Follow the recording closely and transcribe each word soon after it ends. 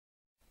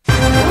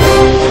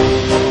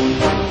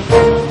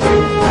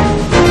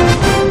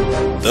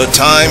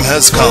time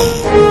has come.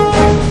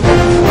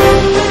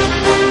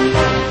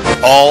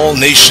 All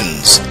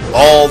nations,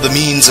 all the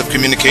means of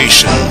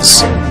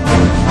communications,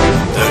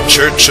 the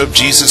Church of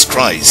Jesus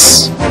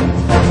Christ,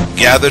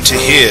 gather to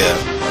hear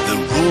the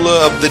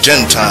ruler of the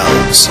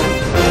Gentiles,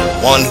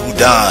 the one who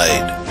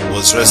died,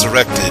 was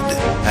resurrected,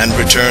 and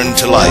returned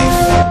to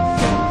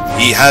life.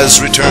 He has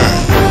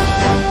returned.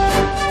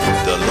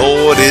 The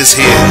Lord is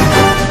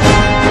here.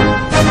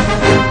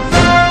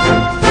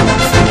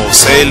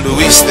 José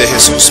Luis de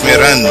Jesús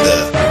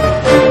Miranda,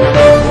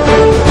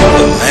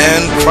 the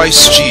man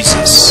Christ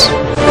Jesus.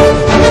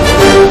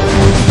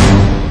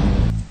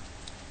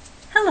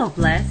 Hello,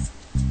 Blessed.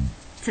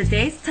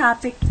 Today's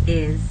topic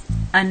is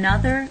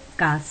another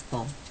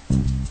gospel.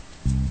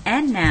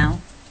 And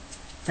now,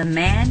 the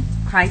man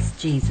Christ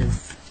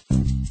Jesus.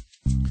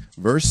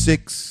 Verse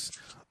 6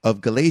 of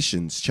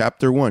Galatians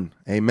chapter 1.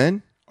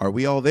 Amen. Are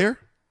we all there?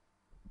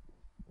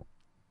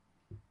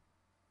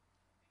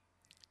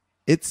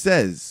 It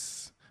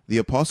says, the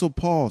Apostle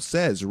Paul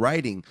says,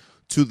 writing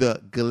to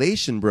the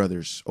Galatian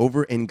brothers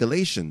over in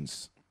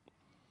Galatians,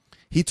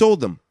 he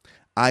told them,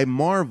 I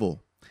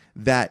marvel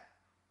that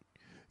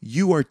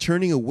you are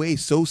turning away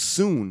so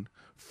soon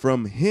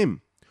from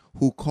him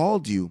who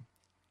called you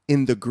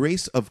in the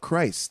grace of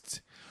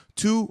Christ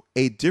to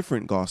a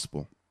different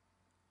gospel,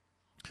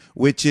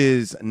 which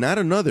is not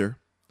another,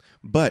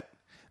 but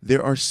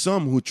there are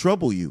some who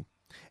trouble you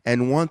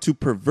and want to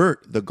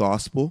pervert the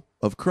gospel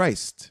of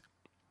Christ.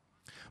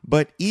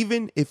 But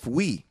even if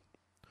we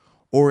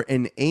or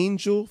an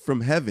angel from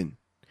heaven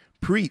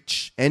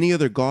preach any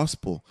other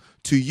gospel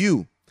to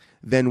you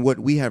than what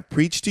we have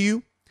preached to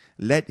you,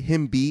 let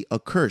him be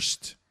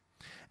accursed.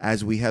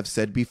 As we have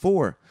said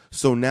before,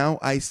 so now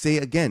I say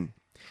again,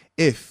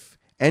 if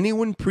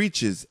anyone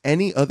preaches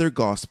any other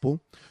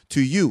gospel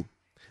to you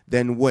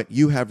than what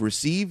you have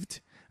received,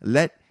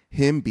 let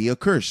him be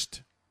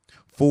accursed.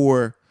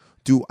 For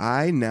do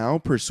I now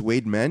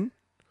persuade men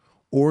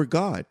or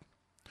God?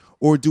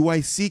 Or do I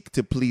seek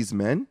to please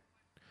men?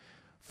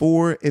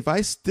 For if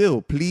I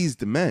still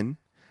pleased men,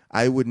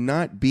 I would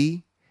not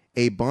be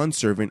a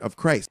bondservant of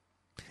Christ.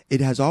 It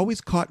has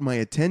always caught my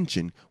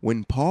attention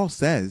when Paul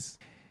says,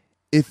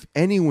 if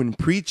anyone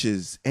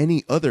preaches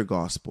any other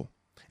gospel,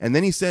 and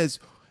then he says,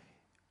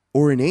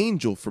 or an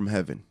angel from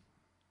heaven.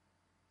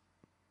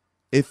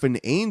 If an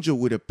angel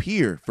would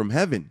appear from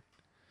heaven,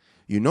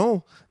 you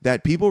know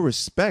that people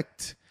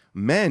respect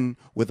men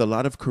with a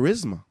lot of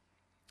charisma.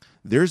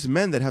 There's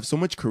men that have so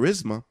much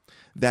charisma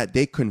that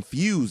they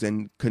confuse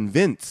and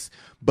convince.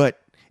 But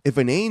if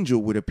an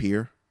angel would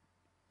appear,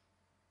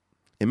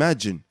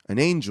 imagine an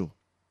angel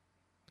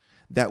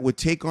that would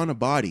take on a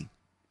body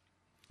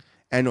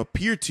and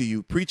appear to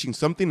you preaching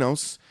something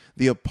else.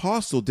 The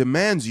apostle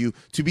demands you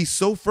to be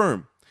so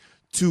firm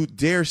to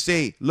dare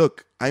say,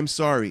 look, I'm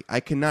sorry, I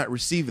cannot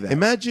receive that.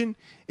 Imagine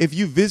if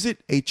you visit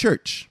a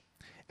church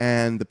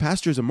and the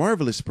pastor is a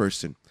marvelous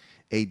person,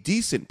 a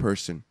decent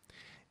person,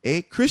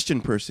 a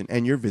Christian person,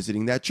 and you're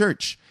visiting that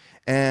church.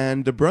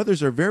 And the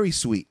brothers are very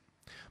sweet.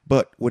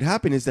 But what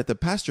happened is that the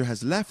pastor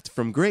has left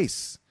from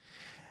grace.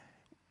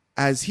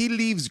 As he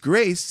leaves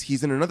grace,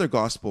 he's in another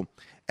gospel.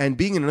 And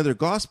being in another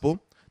gospel,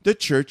 the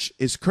church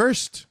is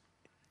cursed.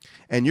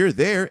 And you're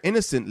there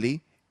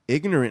innocently,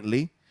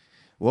 ignorantly.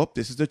 Well,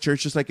 this is a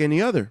church just like any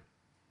other.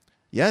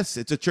 Yes,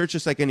 it's a church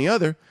just like any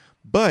other.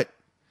 But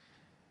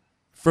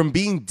from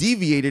being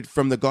deviated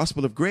from the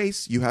gospel of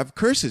grace, you have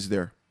curses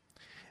there.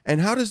 And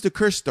how does the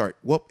curse start?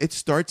 Well, it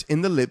starts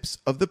in the lips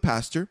of the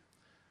pastor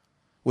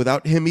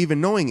without him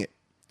even knowing it.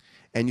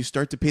 And you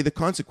start to pay the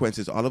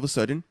consequences. All of a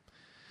sudden,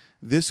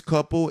 this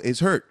couple is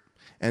hurt.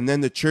 And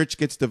then the church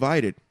gets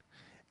divided.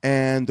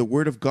 And the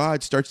word of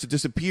God starts to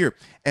disappear.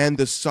 And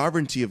the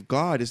sovereignty of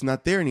God is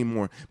not there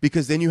anymore.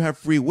 Because then you have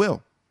free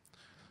will.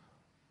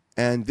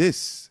 And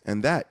this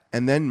and that.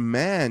 And then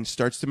man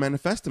starts to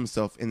manifest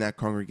himself in that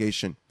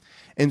congregation,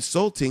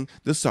 insulting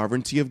the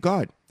sovereignty of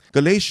God.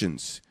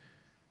 Galatians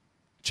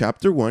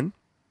chapter 1,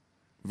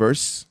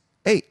 verse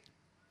 8.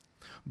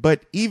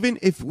 But even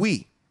if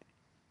we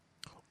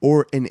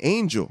or an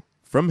angel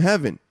from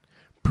heaven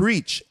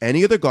preach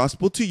any other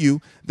gospel to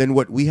you than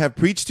what we have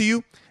preached to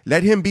you,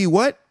 let him be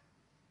what?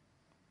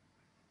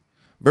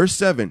 Verse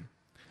 7.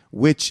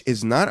 Which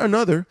is not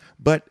another,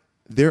 but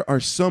there are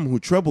some who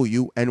trouble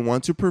you and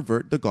want to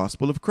pervert the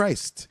gospel of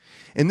Christ.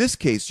 In this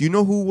case, you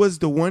know who was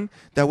the one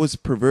that was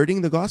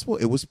perverting the gospel?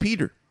 It was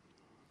Peter.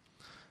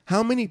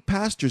 How many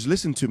pastors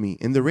listen to me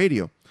in the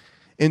radio?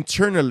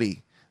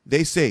 Internally,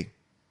 they say,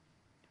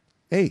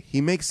 hey, he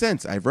makes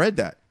sense. I've read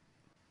that.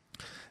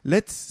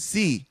 Let's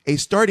see a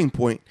starting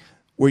point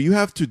where you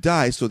have to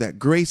die so that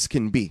grace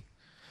can be.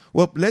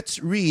 Well, let's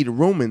read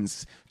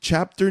Romans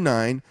chapter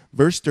 9,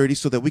 verse 30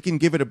 so that we can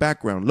give it a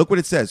background. Look what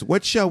it says.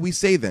 What shall we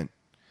say then?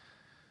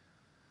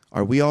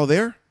 Are we all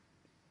there?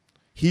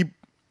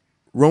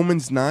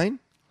 Romans 9.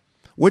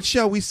 What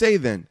shall we say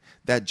then?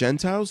 That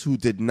Gentiles who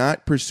did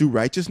not pursue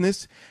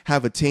righteousness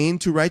have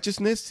attained to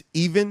righteousness,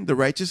 even the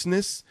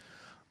righteousness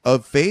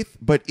of faith?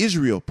 But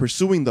Israel,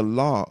 pursuing the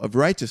law of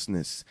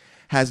righteousness,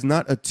 has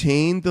not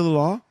attained the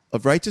law,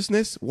 of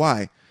righteousness.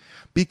 Why?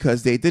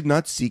 Because they did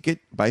not seek it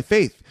by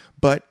faith,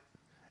 but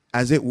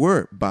as it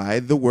were by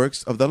the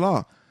works of the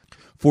law.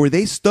 For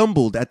they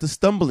stumbled at the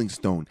stumbling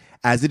stone,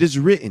 as it is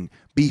written,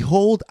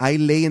 Behold, I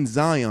lay in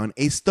Zion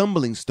a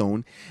stumbling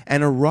stone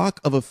and a rock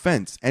of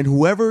offense, and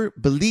whoever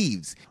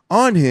believes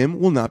on him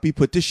will not be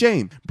put to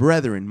shame.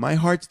 Brethren, my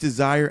heart's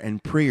desire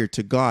and prayer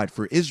to God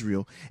for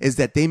Israel is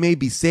that they may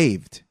be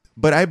saved.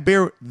 But I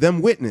bear them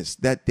witness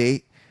that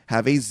they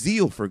have a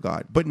zeal for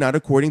God, but not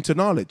according to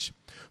knowledge.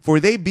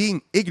 For they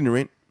being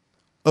ignorant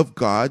of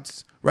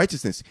God's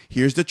righteousness.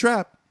 Here's the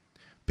trap.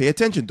 Pay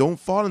attention. Don't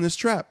fall in this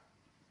trap.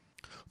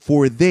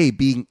 For they,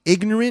 being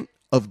ignorant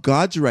of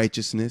God's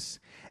righteousness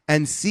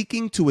and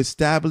seeking to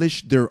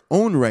establish their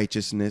own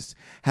righteousness,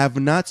 have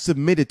not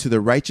submitted to the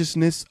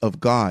righteousness of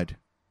God.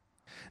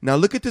 Now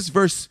look at this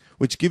verse,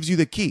 which gives you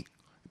the key.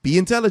 Be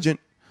intelligent,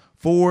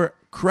 for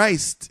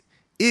Christ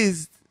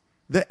is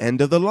the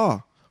end of the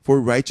law, for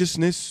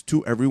righteousness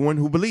to everyone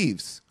who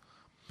believes.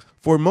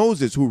 For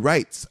Moses, who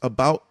writes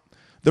about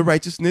the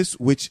righteousness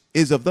which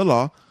is of the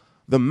law,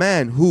 the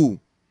man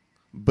who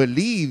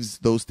believes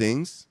those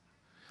things,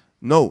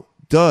 no,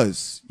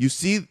 does. You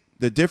see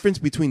the difference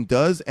between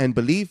does and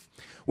believe?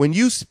 When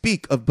you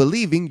speak of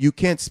believing, you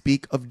can't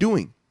speak of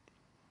doing.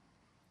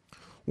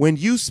 When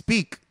you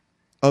speak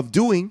of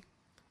doing,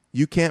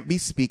 you can't be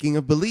speaking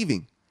of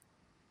believing.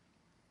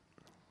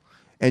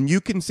 And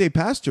you can say,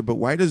 Pastor, but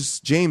why does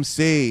James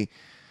say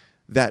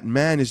that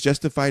man is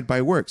justified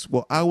by works?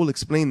 Well, I will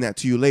explain that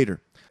to you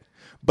later.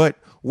 But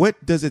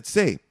what does it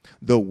say?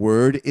 The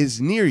word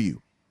is near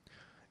you,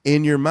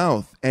 in your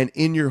mouth and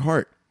in your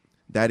heart.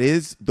 That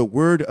is the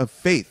word of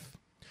faith,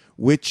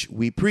 which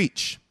we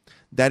preach,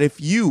 that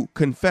if you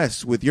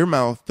confess with your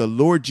mouth the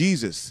Lord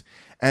Jesus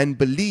and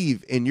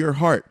believe in your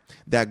heart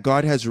that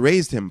God has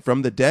raised him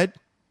from the dead,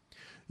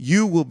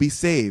 you will be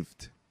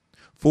saved.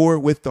 For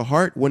with the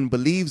heart one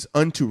believes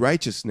unto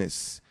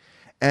righteousness,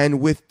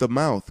 and with the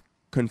mouth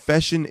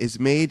confession is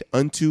made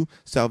unto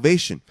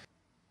salvation.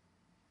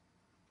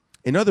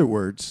 In other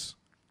words,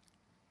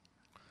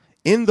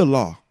 in the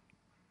law,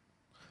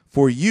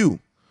 for you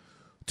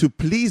to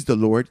please the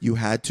Lord, you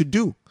had to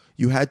do.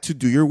 You had to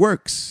do your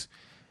works.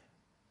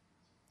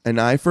 An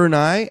eye for an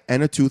eye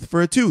and a tooth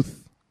for a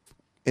tooth.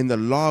 In the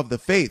law of the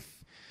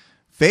faith.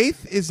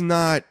 Faith is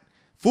not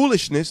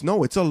foolishness.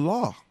 No, it's a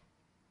law.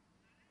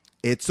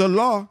 It's a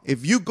law.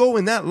 If you go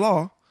in that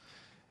law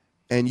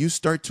and you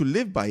start to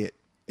live by it,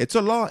 it's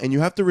a law and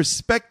you have to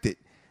respect it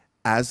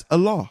as a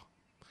law.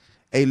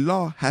 A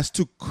law has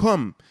to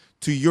come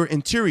to your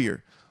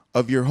interior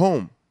of your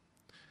home.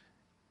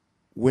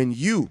 When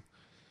you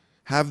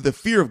have the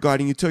fear of God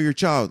and you tell your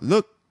child,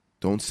 look,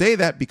 don't say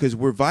that because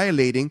we're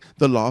violating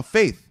the law of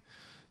faith.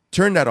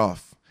 Turn that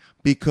off,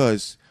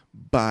 because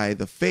by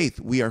the faith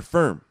we are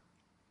firm.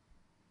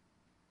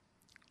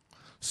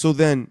 So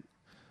then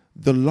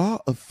the law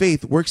of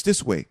faith works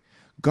this way.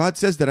 God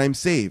says that I'm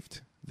saved,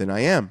 then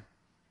I am.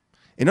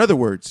 In other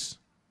words,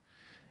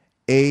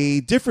 a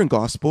different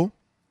gospel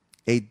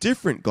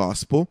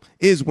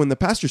is when the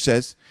pastor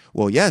says,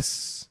 well,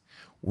 yes,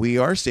 we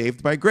are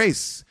saved by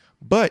grace,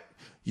 but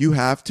you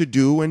have to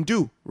do and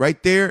do.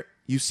 Right there,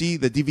 you see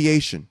the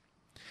deviation.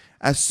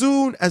 As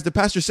soon as the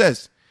pastor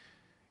says,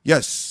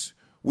 yes,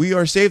 we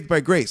are saved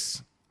by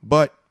grace,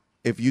 but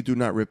if you do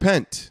not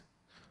repent,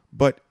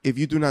 but if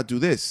you do not do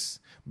this,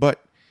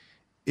 but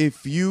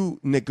if you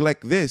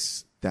neglect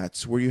this,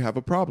 that's where you have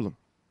a problem.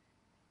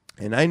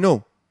 And I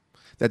know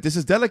that this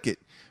is delicate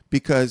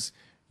because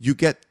you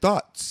get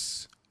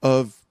thoughts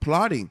of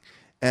plotting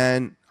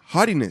and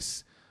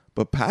haughtiness.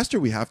 But pastor,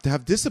 we have to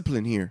have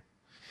discipline here.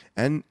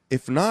 And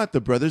if not,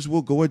 the brothers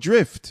will go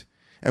adrift.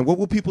 And what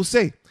will people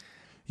say?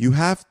 You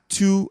have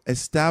to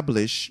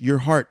establish your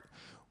heart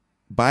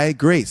by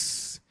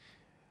grace.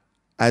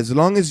 As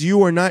long as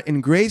you are not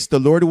in grace, the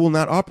Lord will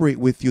not operate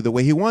with you the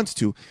way he wants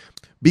to,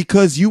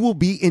 because you will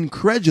be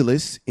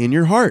incredulous in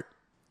your heart.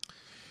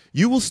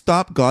 You will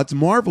stop God's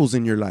marvels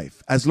in your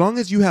life. As long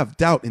as you have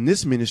doubt in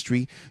this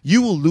ministry,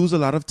 you will lose a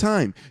lot of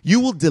time. You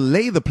will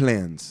delay the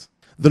plans.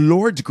 The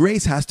Lord's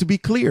grace has to be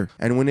clear.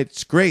 And when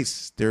it's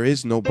grace, there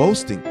is no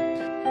boasting.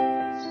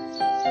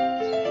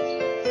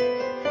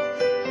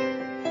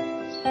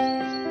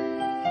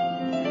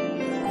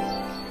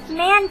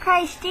 Man,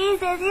 Christ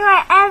Jesus, you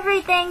are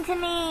everything to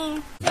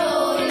me.